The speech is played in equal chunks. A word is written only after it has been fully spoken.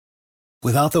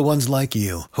Without the ones like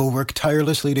you, who work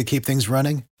tirelessly to keep things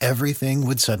running, everything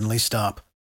would suddenly stop.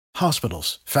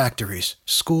 Hospitals, factories,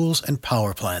 schools, and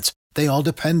power plants, they all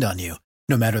depend on you.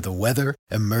 No matter the weather,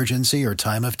 emergency, or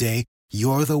time of day,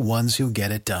 you're the ones who get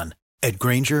it done. At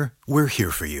Grainger, we're here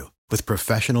for you with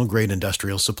professional-grade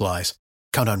industrial supplies.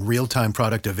 Count on real-time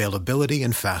product availability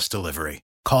and fast delivery.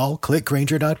 Call,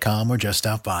 clickgrainger.com, or just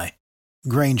stop by.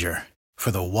 Grainger, for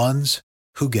the ones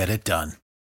who get it done.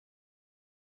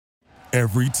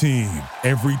 Every team,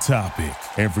 every topic,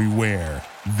 everywhere.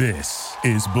 This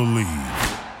is Believe.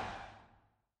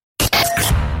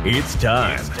 It's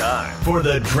time for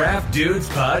the Draft Dudes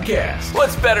Podcast.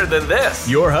 What's better than this?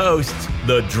 Your hosts,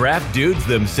 the Draft Dudes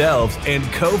themselves and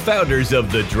co-founders of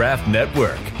the Draft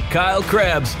Network, Kyle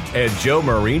Krebs and Joe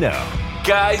Marino.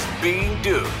 Guys being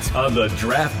dudes on the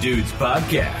Draft Dudes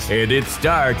Podcast. And it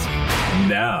starts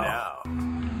now.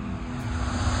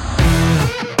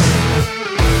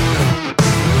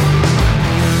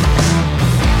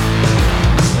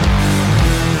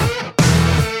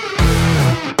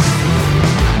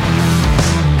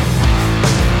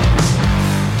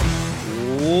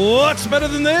 What's better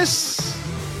than this?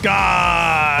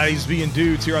 Guys being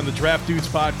dudes here on the Draft Dudes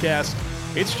Podcast.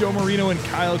 It's Joe Marino and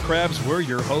Kyle Krebs. We're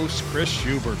your hosts, Chris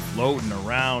Schubert, floating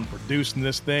around, producing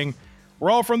this thing. We're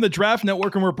all from the Draft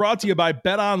Network, and we're brought to you by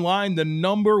BetOnline, the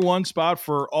 #1 spot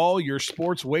for all your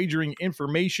sports wagering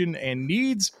information and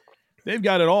needs. They've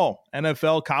got it all.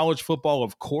 NFL, college football,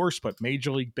 of course, but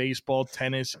Major League Baseball,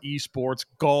 tennis, esports,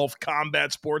 golf,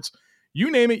 combat sports. You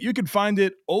name it, you can find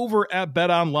it over at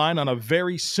BetOnline on a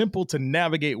very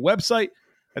simple-to-navigate website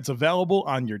that's available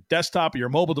on your desktop or your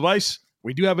mobile device.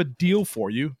 We do have a deal for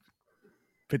you,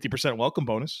 50% welcome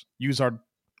bonus. Use our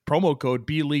promo code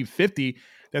BLEAV50.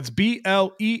 That's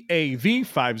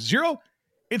BLEAV50.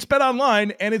 It's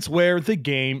BetOnline, and it's where the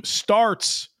game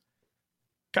starts.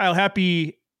 Kyle,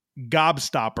 happy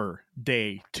Gobstopper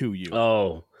Day to you.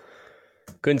 Oh,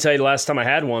 couldn't tell you the last time I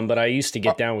had one, but I used to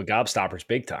get down with Gobstoppers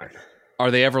big time. Are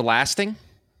they everlasting?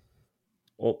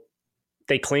 Well,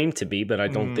 they claim to be, but I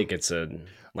don't think it's a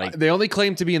like. They only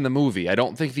claim to be in the movie. I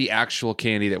don't think the actual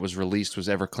candy that was released was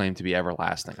ever claimed to be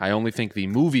everlasting. I only think the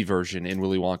movie version in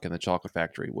Willy Wonka and the Chocolate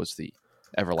Factory was the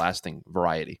everlasting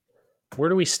variety. Where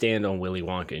do we stand on Willy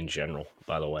Wonka in general,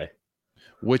 by the way?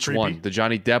 Which Creepy. one? The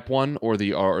Johnny Depp one or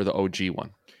the OG one?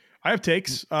 I have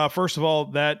takes. First of all,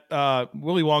 that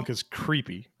Willy Wonka's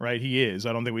creepy, right? He is.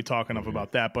 I don't think we talk enough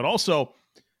about that. But also,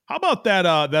 how about that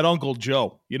Uncle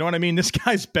Joe? You know what I mean? This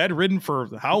guy's bedridden for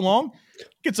how long?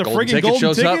 Gets a friggin'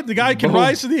 golden ticket. Up. The guy can Boom.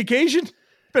 rise to the occasion.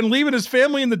 Been leaving his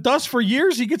family in the dust for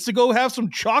years. He gets to go have some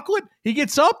chocolate. He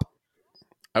gets up.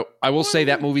 I will say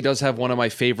that movie does have one of my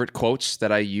favorite quotes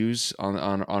that I use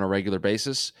on a regular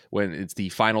basis when it's the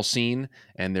final scene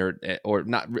and they're, or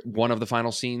not one of the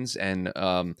final scenes, and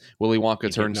Willy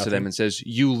Wonka turns to them and says,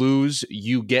 "You lose,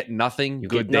 you get nothing.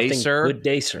 Good day, sir." Good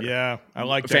day, sir. Yeah, I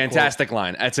like that Fantastic quote.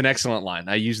 line. That's an excellent line.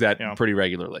 I use that pretty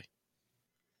regularly.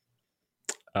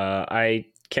 I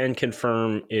can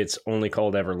confirm it's only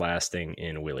called Everlasting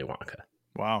in Willy Wonka.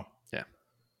 Wow. Yeah.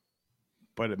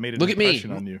 But it made an Look at me.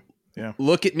 impression on you. Yeah.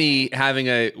 Look at me having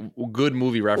a good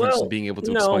movie reference and being able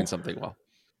to explain something well.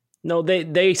 No,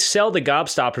 they sell the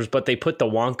Gobstoppers, but they put the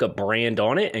Wonka brand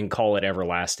on it and call it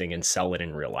Everlasting and sell it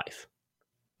in real life.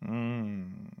 I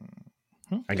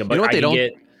could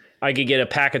get a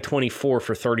pack of 24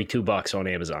 for $32 on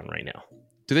Amazon right now.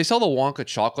 Do they sell the Wonka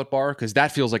chocolate bar? Because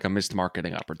that feels like a missed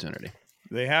marketing opportunity.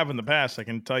 They have in the past. I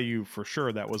can tell you for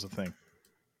sure that was a thing.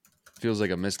 Feels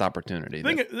like a missed opportunity.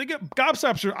 They get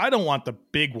Gobstoppers. I don't want the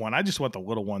big one. I just want the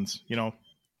little ones, you know.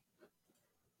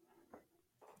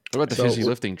 What about the fizzy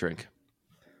lifting drink?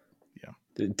 Yeah.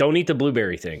 Don't eat the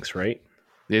blueberry things, right?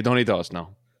 Yeah, don't eat those,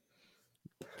 no.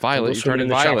 Violet, you turn in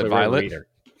violet. Are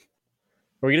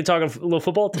we going to talk a little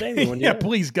football today? Yeah,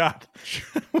 please, God.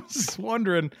 I was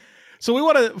wondering. So we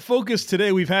want to focus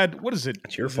today. We've had, what is it?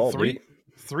 It's your fault,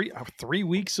 three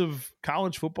weeks of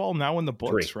college football now in the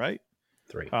books, right?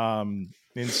 3. And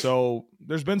so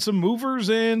there's been some movers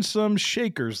and some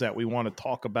shakers that we want to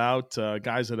talk about,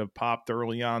 guys that have popped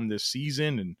early on this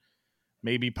season and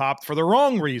maybe popped for the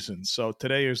wrong reasons. So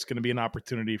today is going to be an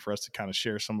opportunity for us to kind of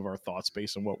share some of our thoughts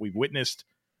based on what we've witnessed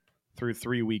through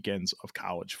 3 weekends of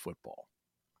college football.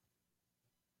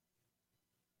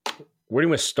 Where do you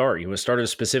want to start? You want to start at a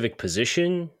specific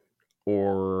position,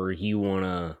 or you want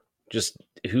to just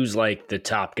who's like the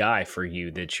top guy for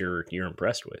you that you're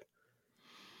impressed with?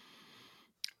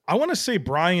 I want to say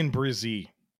Brian Brzee,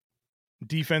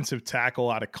 defensive tackle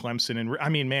out of Clemson. And I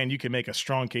mean, man, you can make a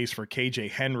strong case for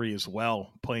KJ Henry as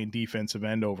well, playing defensive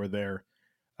end over there.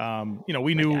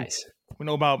 We knew we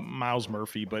know about Miles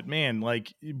Murphy, but man,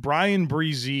 like Brian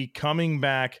Breezy coming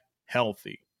back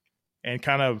healthy and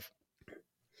kind of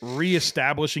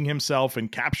reestablishing himself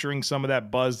and capturing some of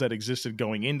that buzz that existed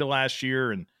going into last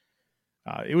year. And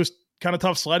it was kind of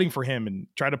tough sledding for him and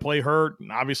tried to play hurt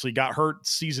and obviously got hurt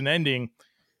season ending.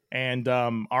 And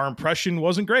our impression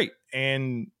wasn't great.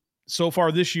 And so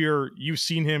far this year, you've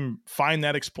seen him find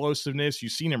that explosiveness.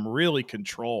 You've seen him really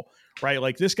control, right?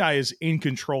 Like this guy is in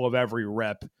control of every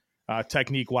rep,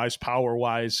 technique-wise,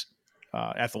 power-wise,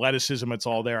 athleticism. It's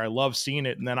all there. I love seeing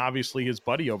it. And then obviously his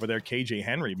buddy over there, KJ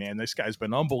Henry, man, this guy's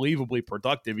been unbelievably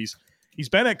productive. He's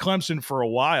been at Clemson for a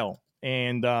while,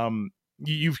 and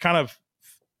you've kind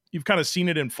of seen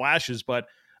it in flashes, but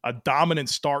a dominant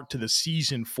start to the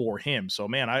season for him. So,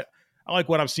 man, I like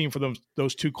what I've seen for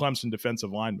those two Clemson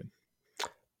defensive linemen.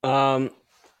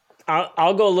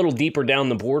 I'll go a little deeper down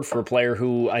the board for a player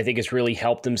who I think has really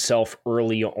helped himself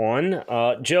early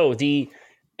on. Joe, the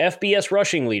FBS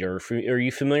rushing leader. Are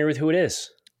you familiar with who it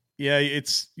is? Yeah,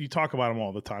 you talk about him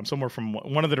all the time. Somewhere from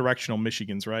one of the directional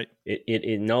Michigans, right?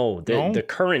 No, the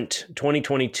current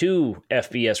 2022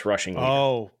 FBS rushing leader.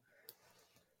 Oh,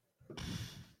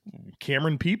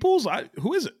 Cameron Peoples?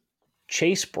 Who is it?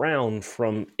 Chase Brown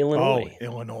from Illinois. Oh,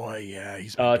 Illinois,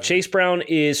 yeah. Chase Brown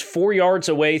is 4 yards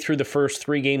away through the first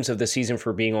 3 games of the season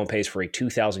for being on pace for a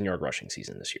 2,000-yard rushing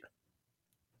season this year.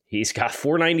 He's got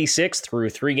 496 through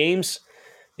 3 games.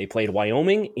 They played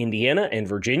Wyoming, Indiana, and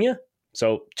Virginia.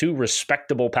 So 2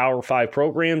 respectable Power 5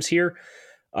 programs here.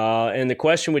 And the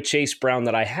question with Chase Brown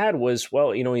that I had was,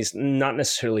 well, he's not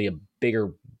necessarily a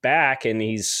bigger back, and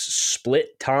he's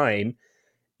split time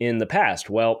in the past.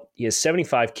 Well, he has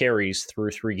 75 carries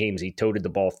through 3 games. He toted the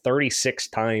ball 36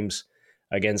 times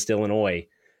against Illinois.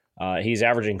 He's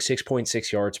averaging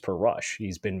 6.6 yards per rush.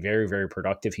 He's been very, very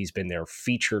productive. He's been their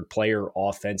featured player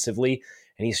offensively,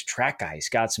 and he's a track guy. He's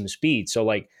got some speed.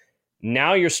 So,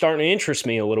 now you're starting to interest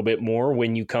me a little bit more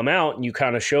when you come out and you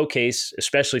kind of showcase,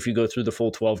 especially if you go through the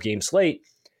full 12-game slate.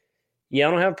 Yeah, I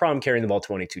don't have a problem carrying the ball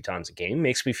 22 times a game.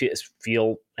 Makes me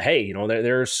feel hey,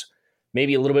 there's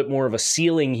maybe a little bit more of a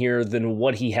ceiling here than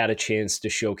what he had a chance to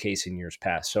showcase in years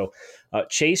past. So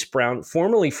Chase Brown,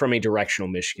 formerly from a directional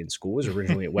Michigan school, was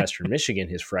originally at Western Michigan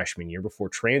his freshman year before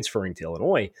transferring to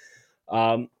Illinois,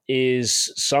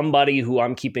 is somebody who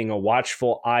I'm keeping a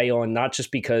watchful eye on, not just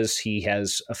because he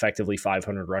has effectively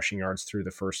 500 rushing yards through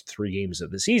the first 3 games of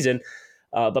the season,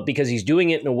 but because he's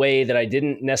doing it in a way that I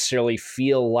didn't necessarily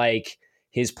feel like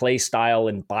his play style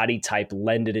and body type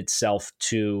lended itself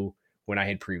to when I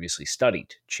had previously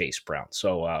studied Chase Brown.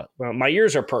 So my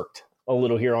ears are perked a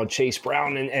little here on Chase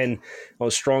Brown, and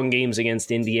those strong games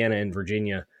against Indiana and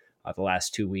Virginia the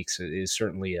last 2 weeks is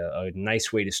certainly a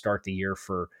nice way to start the year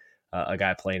for a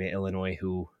guy playing at Illinois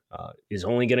who is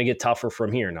only going to get tougher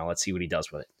from here. Now let's see what he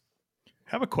does with it.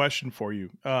 I have a question for you,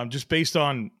 just based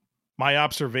on my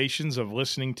observations of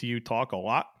listening to you talk a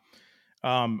lot.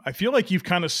 I feel like you've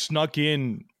kind of snuck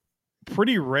in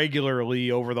pretty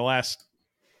regularly over the last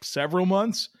several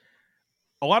months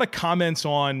a lot of comments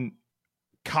on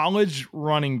college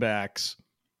running backs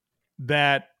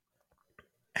that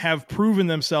have proven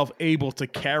themselves able to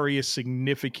carry a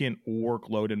significant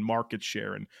workload and market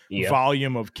share and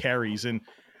volume of carries. And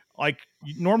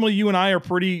normally you and I are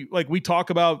pretty, we talk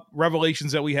about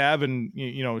revelations that we have and,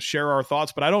 share our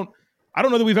thoughts, but I don't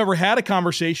know that we've ever had a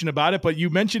conversation about it, but you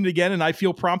mentioned it again. And I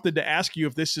feel prompted to ask you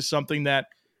if this is something that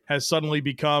has suddenly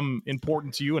become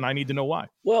important to you, and I need to know why.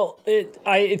 Well,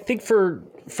 I think for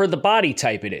the body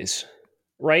type it is,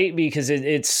 right? Because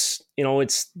it's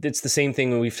the same thing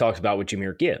that we've talked about with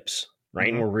Jahmyr Gibbs, right?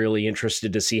 Mm-hmm. And we're really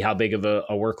interested to see how big of a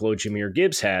workload Jahmyr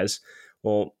Gibbs has.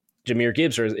 Well, Jahmyr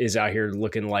Gibbs is out here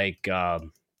looking like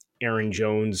Aaron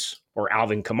Jones or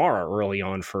Alvin Kamara early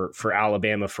on for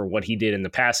Alabama for what he did in the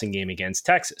passing game against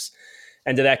Texas.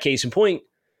 And to that case in point,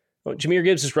 Jahmyr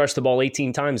Gibbs has rushed the ball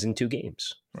 18 times in 2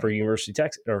 games for University of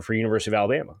Texas or for University of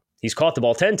Alabama. He's caught the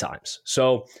ball 10 times.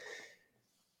 So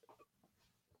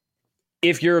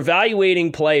if you're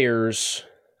evaluating players,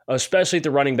 especially at the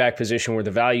running back position where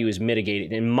the value is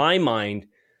mitigated, in my mind,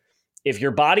 if your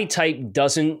body type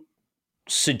doesn't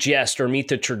suggest or meet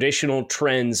the traditional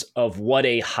trends of what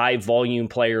a high volume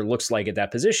player looks like at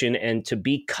that position and to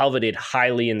be coveted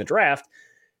highly in the draft,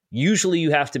 usually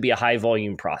you have to be a high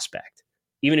volume prospect.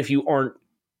 Even if you aren't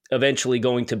eventually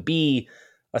going to be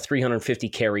a 350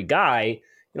 carry guy,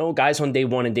 guys on day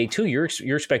 1 and day 2, you're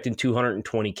expecting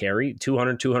 220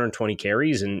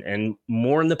 carries and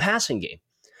more in the passing game.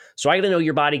 So I got to know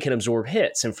your body can absorb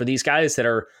hits. And for these guys that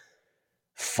are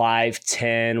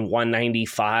 5'10",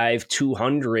 195,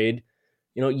 200,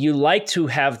 you like to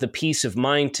have the peace of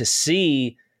mind to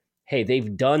see, hey,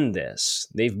 they've done this.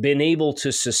 They've been able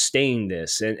to sustain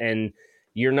this. And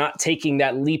you're not taking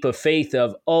that leap of faith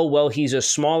of, oh, well, he's a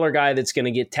smaller guy that's going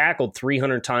to get tackled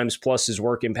 300 times plus his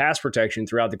work in pass protection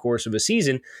throughout the course of a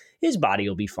season. His body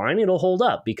will be fine. It'll hold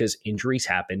up because injuries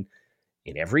happen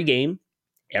in every game,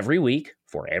 every week,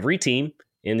 for every team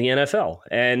in the NFL.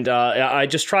 And I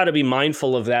just try to be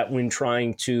mindful of that when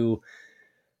trying to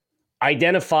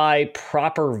identify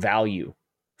proper value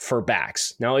for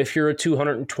backs. Now, if you're a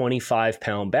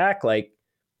 225-pound back, like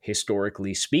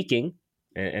historically speaking,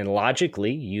 and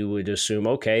logically, you would assume,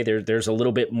 okay, there's a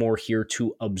little bit more here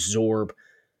to absorb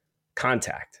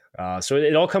contact. So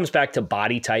it all comes back to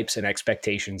body types and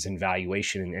expectations and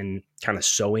valuation and kind of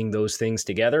sewing those things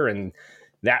together. And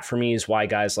that for me is why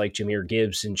guys like Jahmyr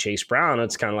Gibbs and Chase Brown,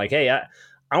 it's kind of like, hey,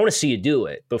 I want to see you do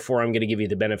it before I'm going to give you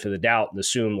the benefit of the doubt and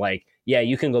assume like, yeah,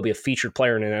 you can go be a featured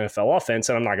player in an NFL offense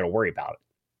and I'm not going to worry about it.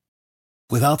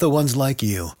 Without the ones like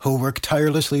you, who work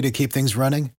tirelessly to keep things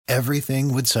running,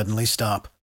 everything would suddenly stop.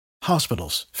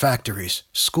 Hospitals, factories,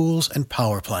 schools, and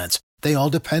power plants, they all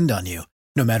depend on you.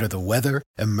 No matter the weather,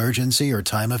 emergency, or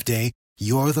time of day,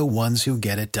 you're the ones who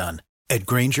get it done. At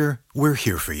Grainger, we're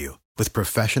here for you with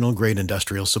professional-grade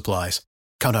industrial supplies.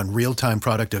 Count on real-time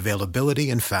product availability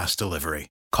and fast delivery.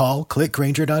 Call, click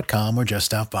Grainger.com, or just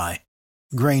stop by.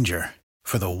 Grainger,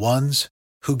 for the ones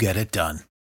who get it done.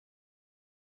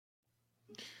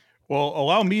 Well,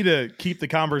 allow me to keep the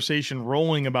conversation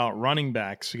rolling about running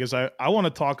backs because I want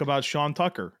to talk about Sean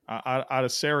Tucker out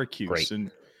of Syracuse. Great. And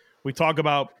we talk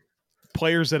about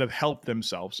players that have helped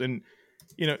themselves. And,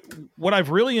 you know, what I've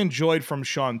really enjoyed from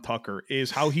Sean Tucker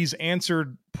is how he's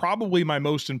answered probably my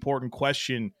most important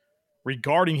question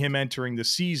regarding him entering the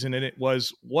season. And it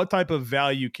was, what type of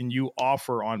value can you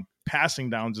offer on passing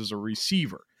downs as a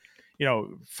receiver? You know,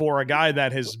 for a guy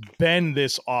that has been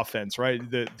this offense, right?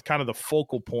 The kind of the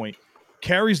focal point,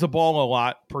 carries the ball a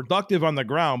lot, productive on the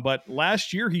ground, but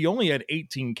last year he only had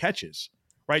 18 catches,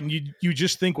 right? And you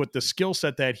just think with the skill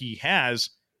set that he has,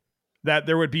 that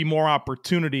there would be more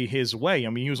opportunity his way.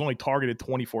 I mean, he was only targeted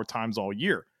 24 times all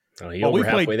year. Oh, he's over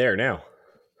halfway there now.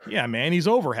 Yeah, man, he's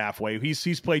over halfway.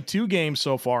 He's played 2 games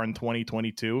so far in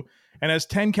 2022 and has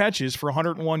 10 catches for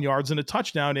 101 yards and a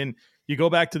touchdown. And you go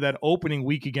back to that opening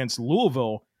week against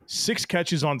Louisville, 6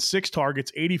 catches on 6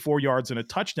 targets, 84 yards and a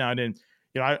touchdown. And,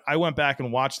 you know, I went back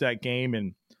and watched that game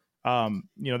and,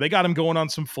 you know, they got him going on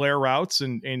some flare routes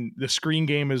and the screen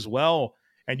game as well.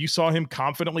 And you saw him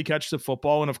confidently catch the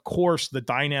football. And of course, the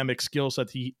dynamic skills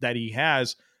that he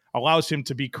has allows him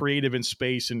to be creative in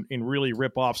space and really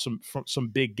rip off some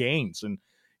big gains. And,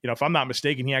 you know, if I'm not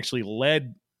mistaken, he actually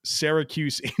led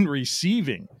Syracuse in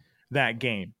receiving that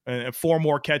game, 4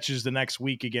 more catches the next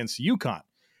week against UConn.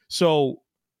 So,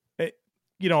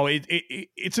 you know,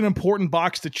 it's an important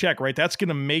box to check, right? That's going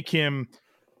to make him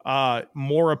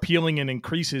more appealing and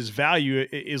increase his value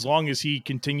as long as he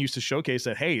continues to showcase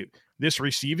that, hey, this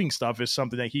receiving stuff is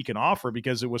something that he can offer,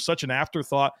 because it was such an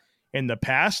afterthought in the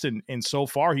past. And so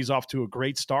far, he's off to a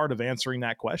great start of answering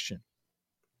that question.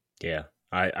 Yeah,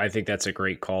 I think that's a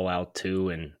great call out too.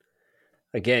 And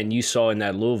again, you saw in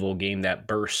that Louisville game that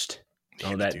burst,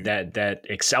 you know, that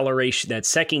acceleration, that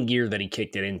second gear that he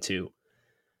kicked it into.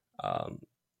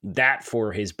 That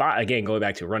for his body, again, going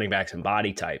back to running backs and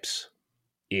body types,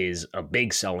 is a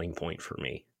big selling point for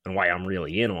me and why I'm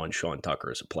really in on Sean Tucker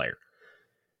as a player.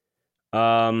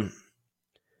 How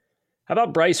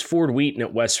about Bryce Ford Wheaton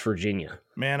at West Virginia?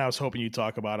 Man, I was hoping you'd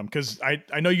talk about him because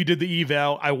I know you did the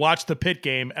eval. I watched the Pitt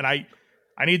game and I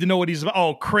need to know what he's about.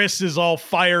 Oh, Chris is all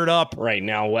fired up right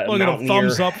now. Look at a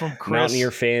thumbs up from Chris. Mountaineer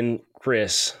fan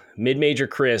Chris, mid-major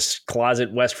Chris,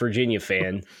 closet West Virginia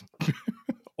fan.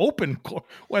 Open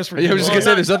West Virginia. I was just gonna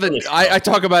say there's nothing. I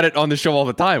talk about it on the show all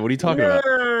the time. What are you talking about?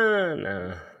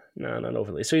 No, not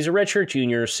overly. So he's a redshirt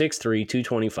junior, 6'3",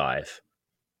 225.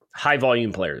 High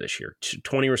volume player this year.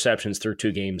 20 receptions through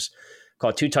 2 games.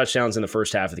 Caught 2 touchdowns in the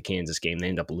first half of the Kansas game. They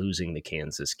end up losing the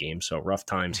Kansas game. So rough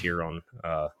times here on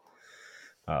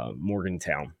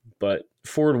Morgantown. But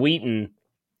Ford Wheaton,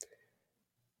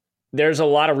 there's a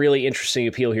lot of really interesting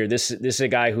appeal here. This is a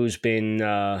guy who's been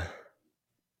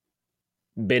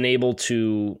able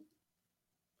to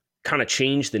kind of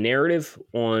change the narrative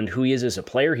on who he is as a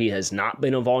player. He has not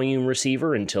been a volume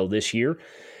receiver until this year.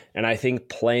 And I think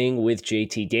playing with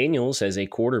JT Daniels as a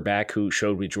quarterback who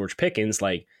showed with George Pickens,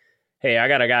 like, hey, I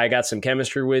got a guy I got some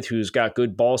chemistry with who's got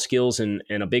good ball skills and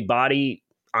a big body.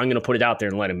 I'm going to put it out there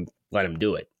and let him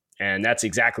do it. And that's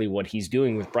exactly what he's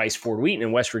doing with Bryce Ford Wheaton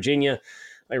in West Virginia.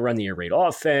 They run the air raid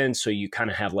offense, so you kind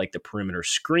of have like the perimeter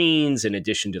screens in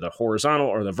addition to the horizontal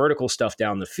or the vertical stuff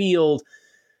down the field.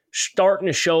 Starting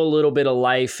to show a little bit of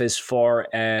life as far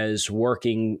as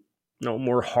working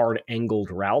more hard angled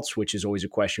routes, which is always a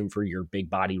question for your big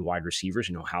bodied wide receivers.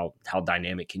 How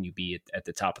dynamic can you be at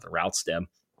the top of the route stem?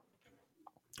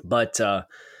 But this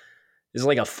is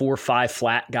like a 4.5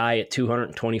 flat guy at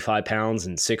 225 pounds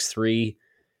and 6'3".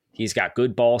 He's got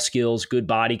good ball skills, good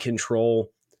body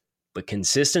control, but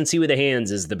consistency with the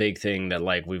hands is the big thing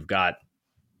that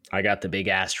I got the big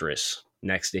asterisk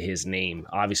next to his name.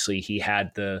 Obviously, he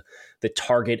had the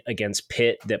target against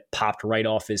Pitt that popped right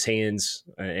off his hands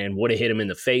and would have hit him in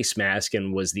the face mask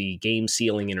and was the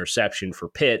game-sealing interception for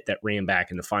Pitt that ran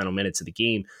back in the final minutes of the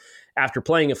game after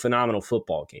playing a phenomenal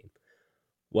football game.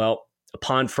 Well,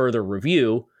 upon further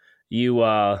review, you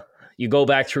go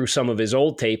back through some of his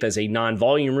old tape as a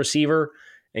non-volume receiver,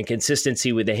 and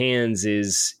consistency with the hands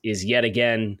is yet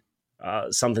again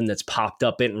something that's popped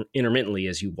up intermittently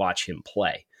as you watch him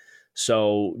play.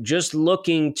 So just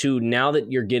looking to, now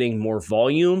that you're getting more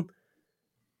volume,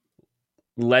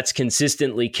 let's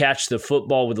consistently catch the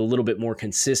football with a little bit more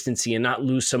consistency and not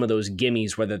lose some of those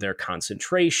gimmies, whether they're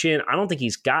concentration. I don't think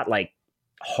he's got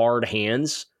hard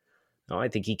hands. No, I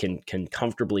think he can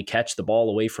comfortably catch the ball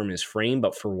away from his frame,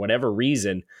 but for whatever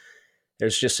reason,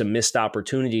 there's just some missed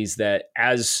opportunities that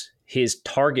as his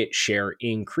target share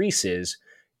increases,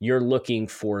 you're looking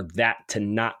for that to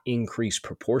not increase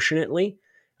proportionately.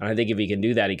 And I think if he can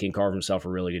do that, he can carve himself a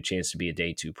really good chance to be a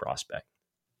day 2 prospect.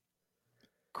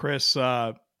 Chris,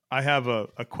 I have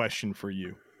a question for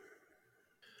you.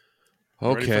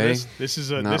 Okay. This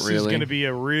is going to be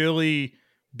a really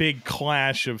big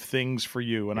clash of things for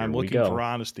you, and I'm looking for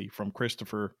honesty from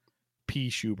Christopher P.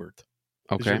 Schubert.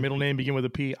 Okay. Does your middle name begin with a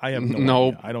P? I have no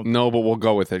idea. I don't know, but we'll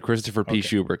go with it. Christopher P.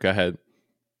 Schubert. Go ahead.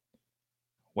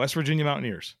 West Virginia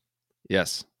Mountaineers.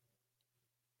 Yes.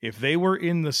 If they were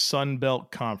in the Sun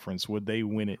Belt Conference, would they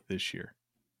win it this year?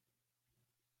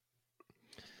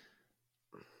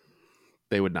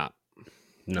 They would not.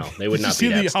 No, they would not.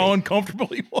 Did you see how uncomfortable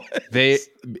he was?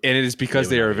 And it is because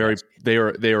they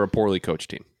are a poorly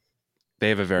coached team. They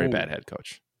have a very bad head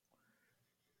coach.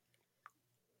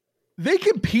 They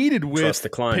competed with Trust the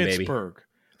climb, Pittsburgh. baby.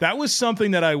 That was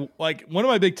something that I like. One of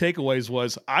my big takeaways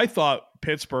was I thought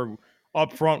Pittsburgh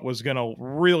up front was going to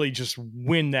really just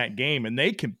win that game, and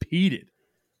they competed.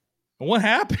 And what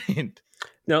happened?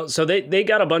 No, so they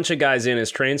got a bunch of guys in as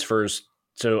transfers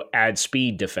to add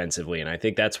speed defensively, and I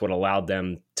think that's what allowed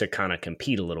them to kind of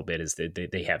compete a little bit, is that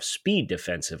they have speed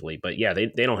defensively. But yeah, they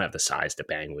don't have the size to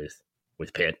bang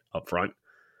with Pitt up front.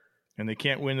 And they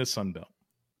can't win the Sun Belt.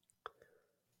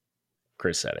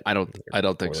 Chris said it. I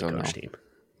don't think so, no. Team.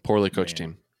 Poorly coached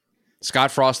team. Scott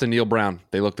Frost and Neil Brown,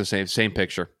 they look the same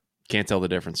picture. Can't tell the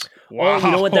difference. Wow. Well,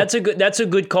 you know what? That's a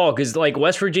good call, because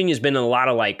West Virginia's been in a lot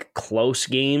of close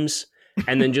games,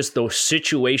 and then just the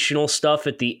situational stuff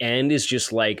at the end is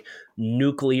just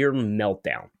nuclear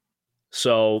meltdown.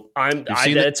 So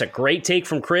it's a great take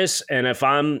from Chris, and if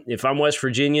I'm West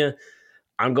Virginia,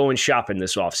 I'm going shopping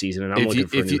this offseason, and I'm looking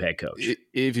for a new head coach.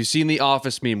 If you've seen the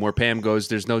Office meme where Pam goes,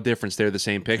 "There's no difference. They're the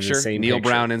same picture." Neil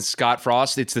Brown and Scott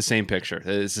Frost, it's the same picture.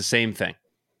 It's the same thing.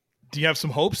 Do you have some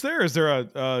hopes there? Is there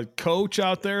a coach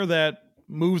out there that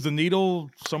moves the needle?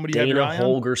 Somebody Dana have your eye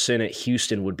on? Holgorsen at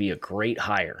Houston would be a great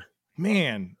hire.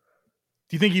 Man,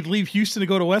 do you think he'd leave Houston to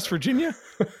go to West Virginia?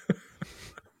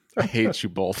 I hate you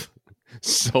both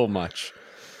so much.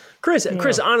 Chris,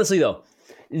 honestly though,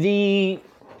 the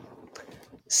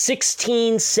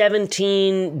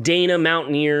 16-17 Dana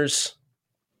Mountaineers,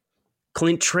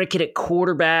 Clint Trickett at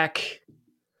quarterback.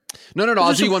 No.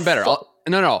 I'll do you one better. I'll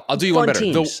do you one better.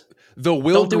 Teams. The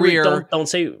Will Grier. Don't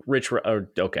say Rich.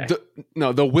 Okay.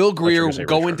 The Will Grier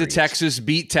go into Texas,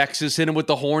 beat Texas, hit him with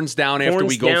the horns down after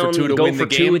we go for 2 to win the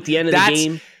game. At the end of the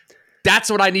game.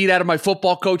 That's what I need out of my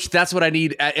football coach. That's what I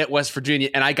need at West Virginia.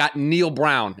 And I got Neil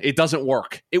Brown. It doesn't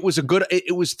work. It was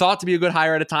thought to be a good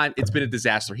hire at a time. It's been a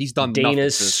disaster. He's done nothing to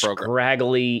this program.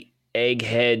 Scraggly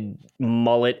egghead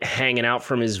mullet hanging out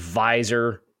from his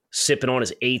visor, sipping on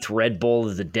his 8th Red Bull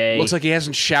of the day. Looks like he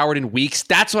hasn't showered in weeks.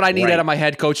 That's what I need out of my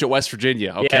head coach at West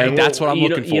Virginia. Okay, yeah, that's what I'm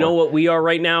looking for. You know what we are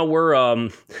right now? We're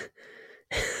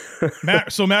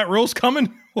Matt Rule's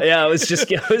coming. Yeah, I was just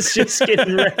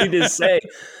getting ready to say.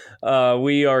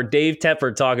 We are Dave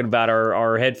Tepper talking about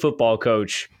our head football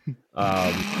coach,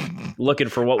 looking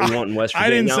for what we want in West Virginia.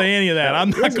 I didn't say any of that.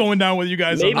 I'm not going down with you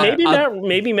guys.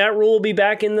 Maybe Matt Rule will be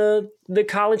back in the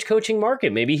college coaching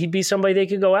market. Maybe he'd be somebody they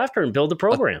could go after and build a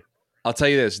program. I'll tell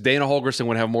you this: Dana Holgorsen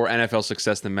would have more NFL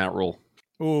success than Matt Rule.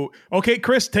 Ooh, okay,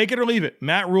 Chris, take it or leave it.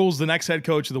 Matt Rule's the next head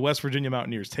coach of the West Virginia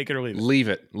Mountaineers. Take it or leave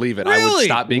it. Leave it. Really? I would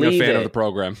stop being a fan of the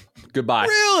program. Goodbye.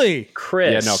 Really?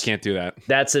 Chris. Yeah, no, can't do that.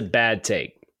 That's a bad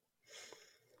take.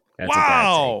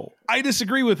 Wow. I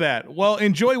disagree with that. Well,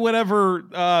 enjoy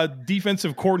whatever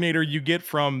defensive coordinator you get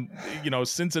from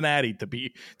Cincinnati to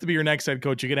be your next head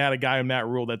coach. You can add a guy on Matt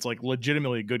Rule that's like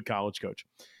legitimately a good college coach.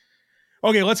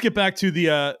 Okay, let's get back to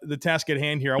the task at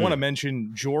hand here. I want to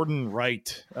mention Jordan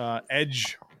Wright,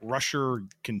 edge rusher,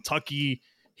 Kentucky.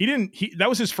 That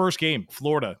was his first game,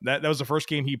 Florida. That was the first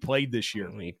game he played this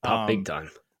year. He popped big time.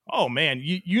 Oh man,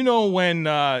 you know when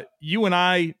you and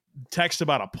I text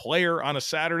about a player on a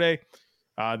Saturday,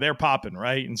 they're popping,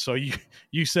 right? And so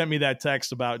you sent me that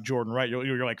text about Jordan Wright.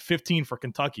 You're like 15 for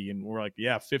Kentucky, and we're like,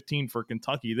 yeah, 15 for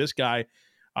Kentucky. This guy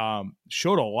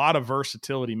showed a lot of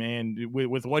versatility, man,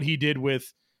 with what he did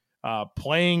with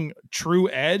playing true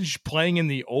edge, playing in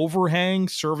the overhang,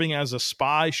 serving as a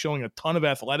spy, showing a ton of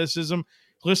athleticism.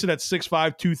 Listed at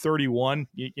 6'5", 231.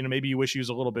 Maybe you wish he was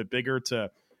a little bit bigger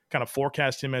to kind of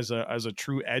forecast him as a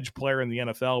true edge player in the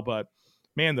NFL. But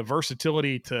man, the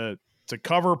versatility to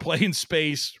cover, play in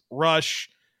space, rush,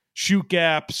 shoot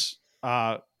gaps,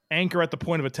 anchor at the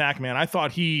point of attack, man, I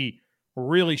thought he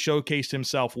really showcased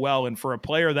himself well. And for a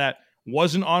player that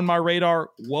wasn't on my radar,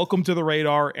 welcome to the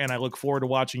radar, and I look forward to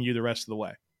watching you the rest of the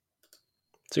way.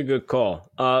 It's a good call.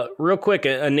 Real quick,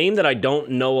 a name that I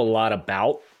don't know a lot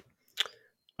about,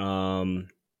 and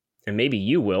maybe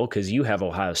you will because you have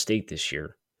Ohio State this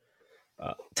year.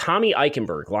 Tommy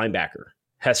Eichenberg, linebacker,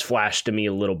 has flashed to me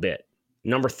a little bit.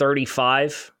 Number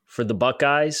 35 for the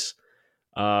Buckeyes.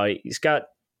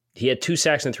 He had 2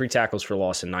 sacks and 3 tackles for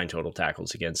loss and 9 total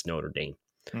tackles against Notre Dame.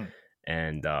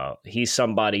 And he's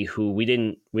somebody who we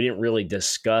didn't really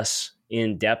discuss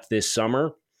in depth this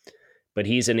summer, but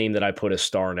he's a name that I put a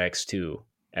star next to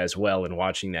as well in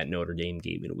watching that Notre Dame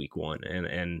game in week 1.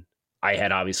 And I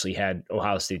had obviously had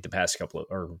Ohio State the past couple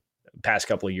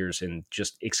of years and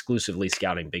just exclusively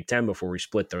scouting Big Ten before we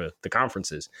split the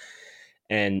conferences,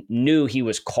 and knew he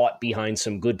was caught behind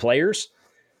some good players.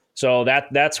 So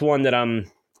that's one that I'm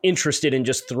interested in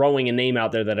just throwing a name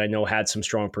out there that I know had some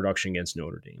strong production against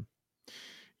Notre Dame.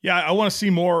 Yeah, I want to see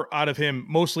more out of him,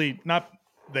 mostly not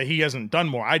that he hasn't done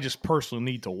more. I just personally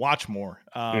need to watch more.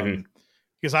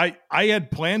 Because I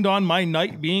had planned on my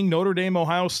night being Notre Dame,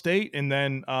 Ohio State, and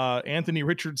then Anthony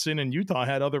Richardson and Utah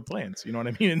had other plans. You know what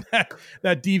I mean? And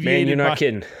that deviated. Man, you're not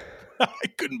kidding. I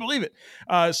couldn't believe it.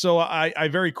 So I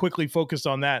very quickly focused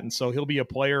on that, and so he'll be a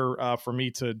player for me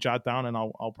to jot down, and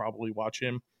I'll probably watch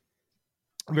him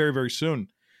very, very soon.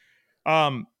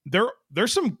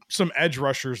 There's some edge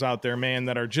rushers out there, man,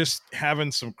 that are just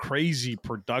having some crazy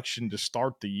production to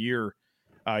start the year.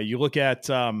 You look at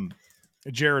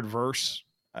Jared Verse.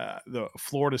 The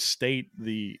Florida State,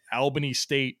 the Albany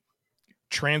State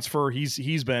transfer,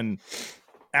 he's been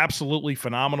absolutely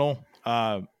phenomenal.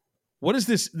 What is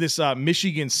this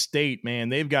Michigan State, man?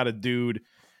 They've got a dude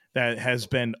that has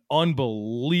been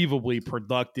unbelievably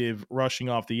productive rushing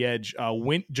off the edge.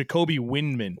 Jacoby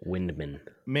Windman.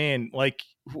 Man, like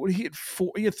he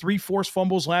had 3 forced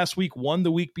fumbles last week, 1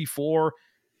 the week before,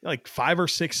 like 5 or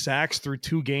 6 sacks through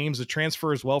 2 games. The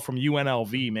transfer as well from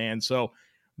UNLV, man. So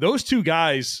those 2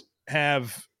 guys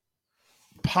have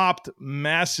popped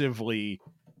massively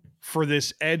for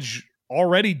this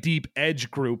already deep edge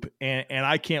group, and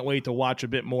I can't wait to watch a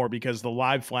bit more because the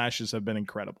live flashes have been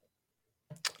incredible.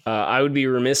 I would be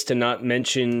remiss to not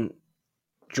mention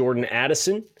Jordan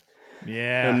Addison.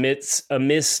 Yeah.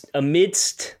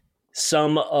 Amidst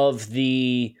some of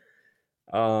the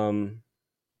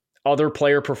other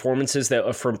player performances that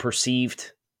are from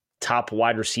perceived top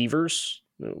wide receivers,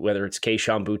 whether it's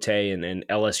Kayshon Boutte and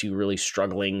LSU really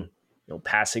struggling,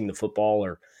 passing the football,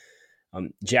 or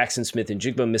Jackson Smith and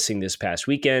Jigba missing this past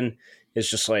weekend, it's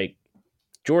just like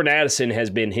Jordan Addison has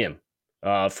been him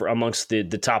for amongst the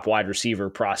top wide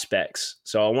receiver prospects.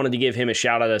 So I wanted to give him a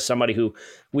shout out as somebody who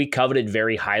we coveted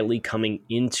very highly coming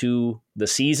into the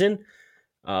season,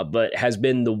 but has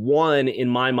been the one in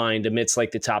my mind amidst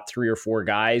like the top 3 or 4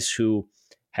 guys who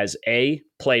has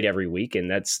played every week, and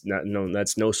that's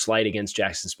no slight against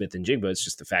Jackson Smith and Jigba. It's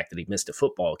just the fact that he missed a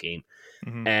football game,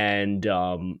 and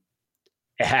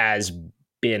has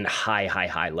been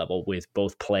high level with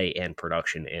both play and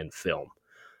production and film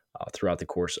throughout the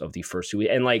course of the first 2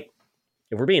 weeks. And like,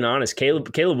 if we're being honest, Caleb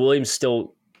Williams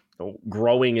still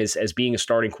growing as being a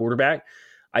starting quarterback.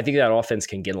 I think that offense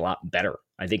can get a lot better.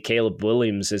 I think Caleb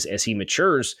Williams, as he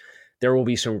matures, there will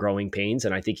be some growing pains,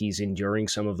 and I think he's enduring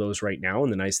some of those right now.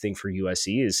 And the nice thing for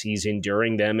USC is he's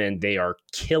enduring them, and they are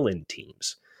killing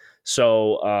teams.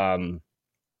 So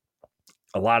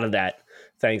a lot of that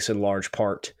thanks in large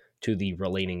part to the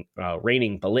reigning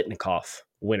Biletnikoff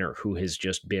winner, who has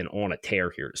just been on a tear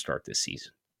here to start this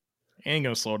season. Ain't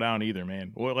going to slow down either,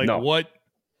 man.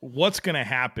 What's going to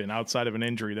happen outside of an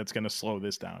injury that's going to slow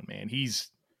this down, man? He's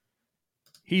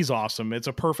he's awesome. It's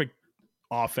a perfect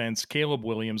offense. Caleb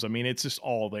Williams, I mean, it's just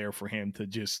all there for him to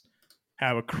just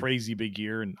have a crazy big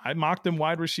year. And I mocked him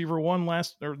wide receiver 1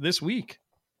 this week.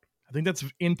 I think that's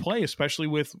in play, especially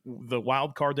with the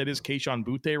wild card that is Kayshon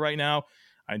Boutte right now.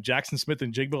 Jackson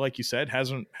Smith-Njigba, like you said,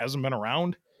 hasn't been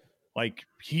around. Like,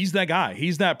 he's that guy.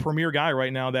 He's that premier guy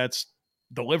right now that's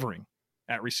delivering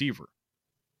at receiver.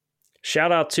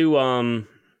 Shout out to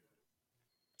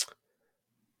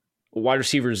wide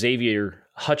receiver Xavier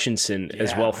Hutchinson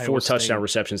as well. 4 touchdown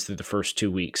receptions through the first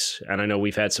 2 weeks. And I know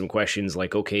we've had some questions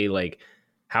like, okay, like,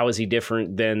 how is he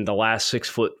different than the last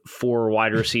 6'4"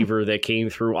 wide receiver that came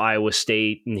through Iowa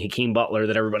State and Hakeem Butler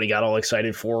that everybody got all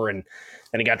excited for, and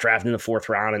he got drafted in the 4th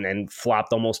round and then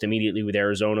flopped almost immediately with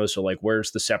Arizona. So, like,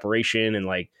 where's the separation? And,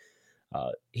 like,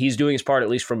 he's doing his part, at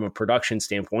least from a production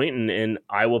standpoint. And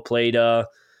Iowa played a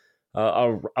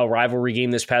rivalry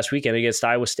game this past weekend against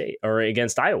Iowa State or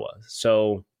against Iowa.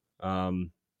 So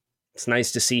it's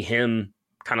nice to see him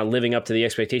kind of living up to the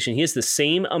expectation. He has the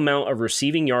same amount of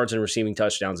receiving yards and receiving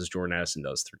touchdowns as Jordan Addison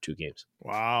does through 2 games.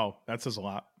 Wow. That says a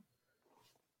lot.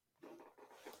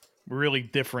 Really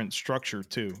different structure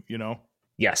too, you know?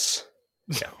 Yes.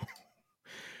 Yeah.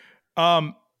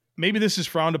 Maybe this is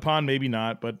frowned upon, maybe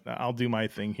not, but I'll do my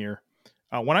thing here.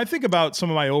 When I think about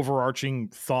some of my overarching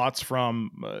thoughts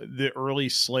from the early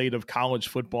slate of college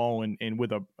football and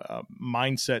with a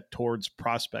mindset towards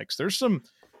prospects, there's some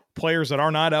players that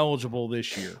are not eligible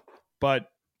this year, but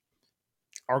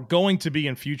are going to be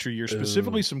in future years,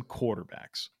 specifically some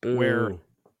quarterbacks where,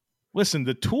 listen,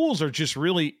 the tools are just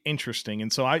really interesting.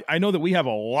 And so I know that we have a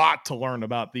lot to learn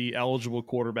about the eligible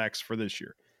quarterbacks for this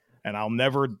year, and I'll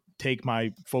never take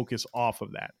my focus off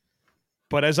of that.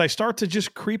 But as I start to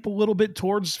just creep a little bit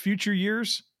towards future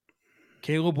years,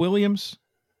 Caleb Williams,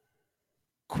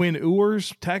 Quinn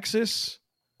Ewers, Texas,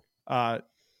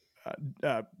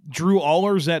 Drew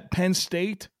Allers at Penn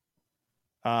State,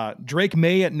 Drake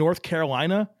May at North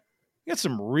Carolina. You got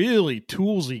some really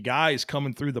toolsy guys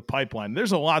coming through the pipeline.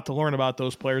 There's a lot to learn about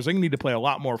those players. They need to play a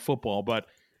lot more football, but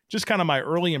just kind of my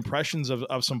early impressions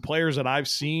of some players that I've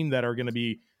seen that are going to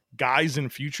be guys in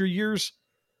future years.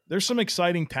 There's some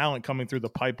exciting talent coming through the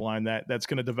pipeline that's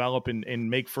going to develop and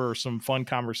make for some fun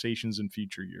conversations in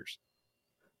future years.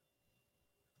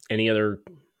 Any other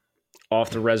off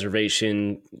the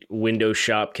reservation window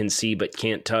shop can see but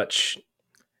can't touch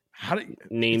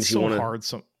names you want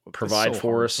to provide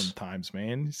for us sometimes,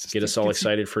 man? Get us all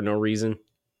excited for no reason.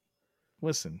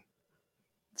 Listen,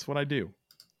 that's what I do.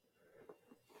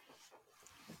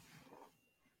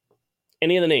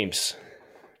 Any of the names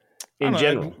in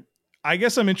general? I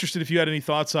guess I'm interested if you had any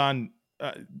thoughts on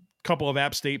a couple of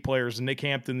App State players, Nick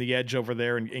Hampton, the edge over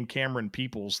there, and Cameron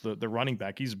Peoples, the running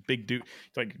back. He's a big dude,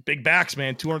 like big backs,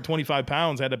 man. 225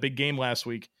 pounds. Had a big game last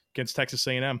week against Texas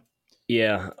A&M.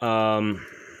 Yeah.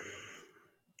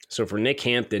 So for Nick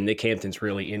Hampton's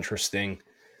really interesting.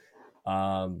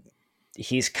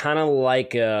 He's kind of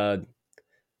like a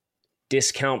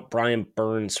discount Brian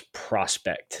Burns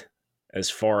prospect,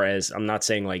 as far as, I'm not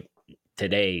saying like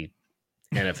today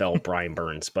NFL Brian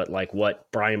Burns, but like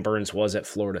what Brian Burns was at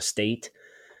Florida State.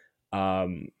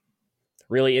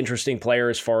 Really interesting player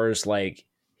as far as like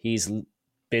he's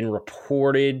been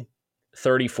reported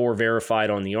 34 verified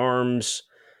on the arms,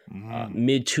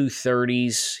 mid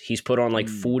 230s. He's put on like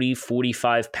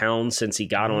 45 pounds since he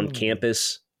got on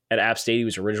campus at App State. He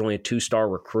was originally a 2-star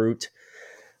recruit.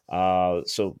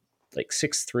 So like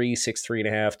 6'3", 6'3 and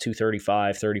a half,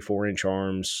 235, 34-inch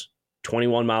arms,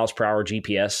 21 miles per hour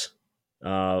GPS.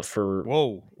 Now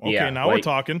we're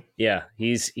talking. Yeah,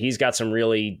 he's got some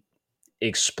really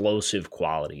explosive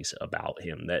qualities about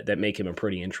him that make him a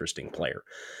pretty interesting player.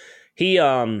 He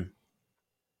I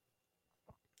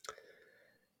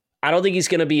don't think he's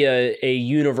going to be a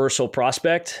universal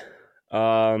prospect.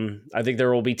 I think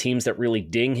there will be teams that really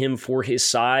ding him for his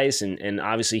size, and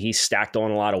obviously he's stacked on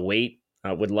a lot of weight.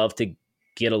 I would love to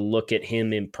get a look at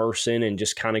him in person and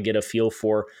just kind of get a feel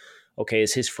for, okay,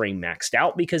 is his frame maxed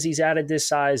out because he's added this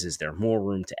size? Is there more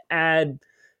room to add?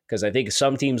 Because I think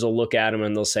some teams will look at him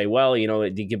and they'll say, well, you know,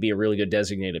 he could be a really good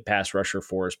designated pass rusher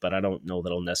for us, but I don't know that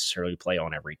he'll necessarily play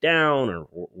on every down, or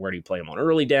where do you play him on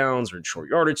early downs or in short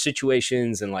yardage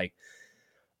situations? And like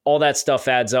all that stuff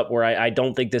adds up where I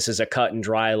don't think this is a cut and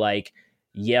dry, like,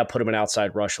 yeah, put him an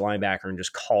outside rush linebacker and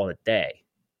just call it a day,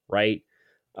 right?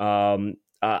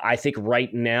 I think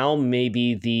right now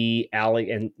maybe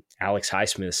Alex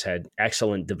Highsmith's had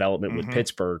excellent development with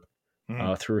Pittsburgh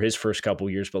through his first couple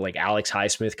of years, but like Alex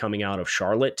Highsmith coming out of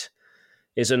Charlotte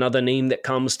is another name that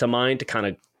comes to mind to kind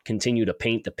of continue to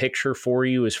paint the picture for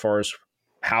you as far as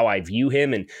how I view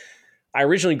him. And I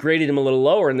originally graded him a little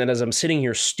lower, and then as I'm sitting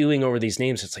here stewing over these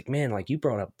names, it's like, man, like you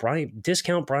brought up Brian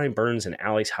Burns and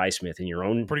Alex Highsmith in your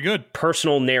own pretty good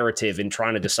personal narrative in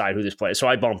trying to decide who this player is. So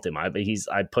I bumped him. I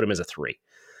put him as a 3.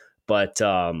 But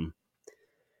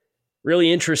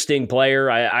really interesting player.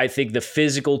 I think the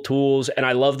physical tools, and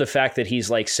I love the fact that he's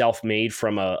like self-made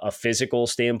from a physical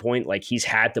standpoint. Like he's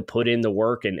had to put in the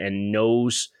work and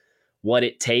knows what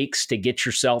it takes to get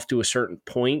yourself to a certain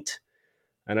point.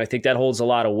 And I think that holds a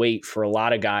lot of weight for a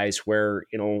lot of guys where,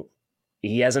 you know,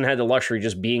 he hasn't had the luxury of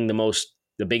just being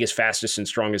the biggest, fastest, and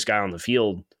strongest guy on the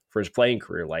field for his playing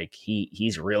career. Like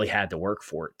he's really had to work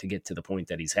for it to get to the point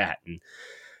that he's at. And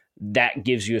that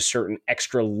gives you a certain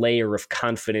extra layer of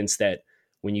confidence that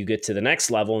when you get to the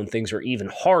next level and things are even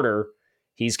harder,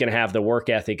 he's going to have the work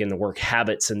ethic and the work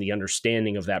habits and the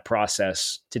understanding of that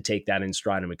process to take that in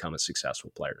stride and become a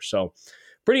successful player. So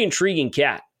pretty intriguing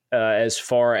cat. As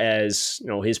far as, you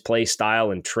know, his play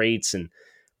style and traits, and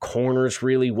corners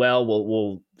really well,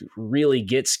 will really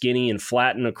get skinny and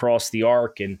flatten across the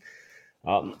arc. And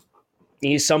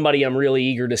he's somebody I'm really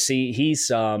eager to see. He's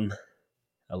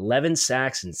 11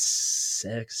 sacks and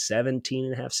 16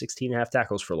 and a half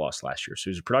tackles for loss last year. So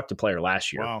he was a productive player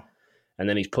last year. Wow. And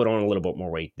then he's put on a little bit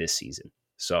more weight this season.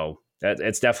 So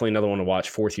it's definitely another one to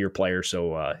watch. 4th-year player.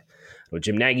 So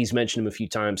Jim Nagy's mentioned him a few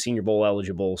times, Senior Bowl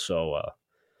eligible. So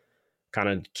kind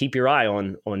of keep your eye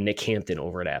on Nick Hampton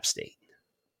over at App State.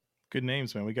 Good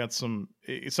names, man. We got some.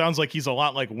 It sounds like he's a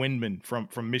lot like Windman from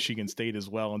Michigan State as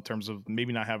well, in terms of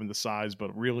maybe not having the size,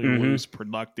 but really loose,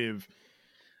 productive.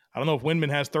 I don't know if Windman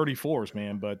has 34s,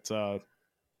 man, but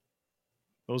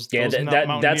that's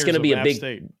going to be a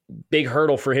big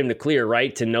hurdle for him to clear,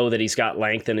 right? To know that he's got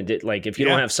length, and if you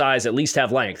don't have size, at least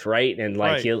have length, right? And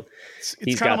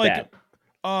he's got like that.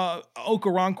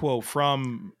 Okoronkwo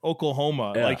from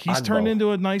Oklahoma, he's turned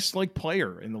into a nice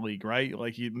player in the league, right?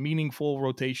 Like meaningful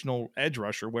rotational edge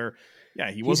rusher. Where,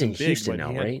 he wasn't big, Houston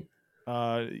but now, right?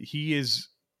 He is.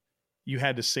 You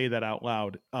had to say that out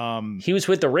loud. He was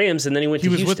with the Rams, and then he went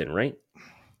to Houston, right?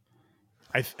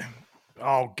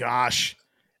 Oh gosh,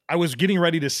 I was getting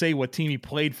ready to say what team he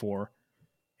played for,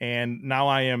 and now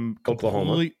I am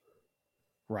Oklahoma.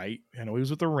 Right, I know he was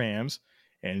with the Rams.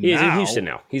 And he's in Houston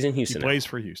now. He's in Houston. He plays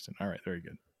for Houston. All right, very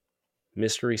good.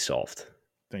 Mystery solved.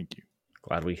 Thank you.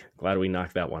 Glad we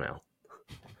knocked that one out.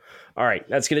 All right,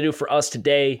 that's going to do it for us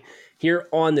today here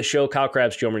on the show. Kyle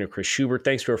Krabs, Joe Marino, Chris Schubert.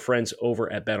 Thanks to our friends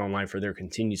over at BetOnline for their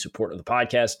continued support of the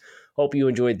podcast. Hope you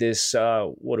enjoyed this.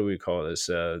 What do we call this?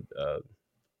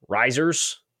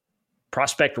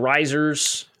 Prospect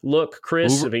risers look,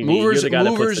 Chris. Movers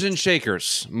and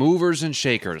shakers. Movers and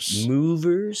shakers.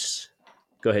 Movers.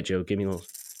 Go ahead, Joe. Give me a little.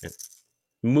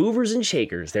 Movers and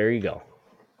shakers. There you go.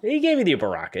 He gave me the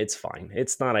Baraka. It's fine.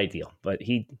 It's not ideal, but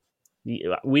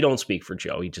we don't speak for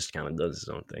Joe. He just kind of does his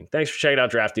own thing. Thanks for checking out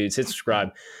Draft Dudes. Hit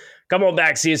subscribe. Come on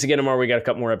back. See us again tomorrow. We got a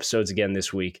couple more episodes again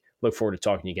this week. Look forward to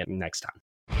talking to you again next time.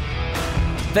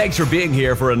 Thanks for being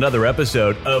here for another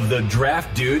episode of the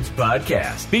Draft Dudes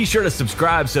podcast. Be sure to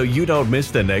subscribe so you don't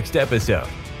miss the next episode.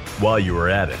 While you are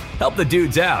at it, help the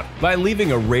dudes out by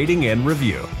leaving a rating and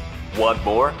review. Want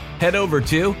more? Head over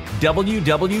to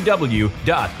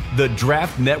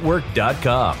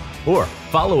www.thedraftnetwork.com or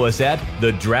follow us at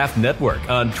The Draft Network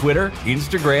on Twitter,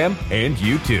 Instagram, and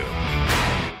YouTube.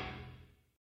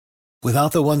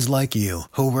 Without the ones like you,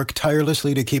 who work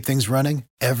tirelessly to keep things running,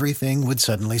 everything would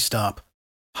suddenly stop.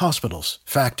 Hospitals,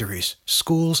 factories,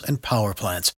 schools, and power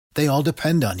plants, they all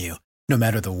depend on you. No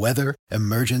matter the weather,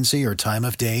 emergency, or time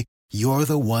of day, you're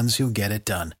the ones who get it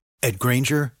done. At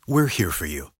Grainger, we're here for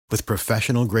you with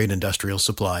professional-grade industrial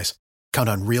supplies. Count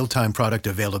on real-time product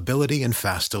availability and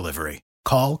fast delivery.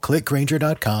 Call, click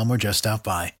Grainger.com, or just stop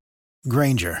by.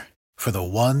 Grainger, for the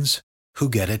ones who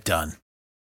get it done.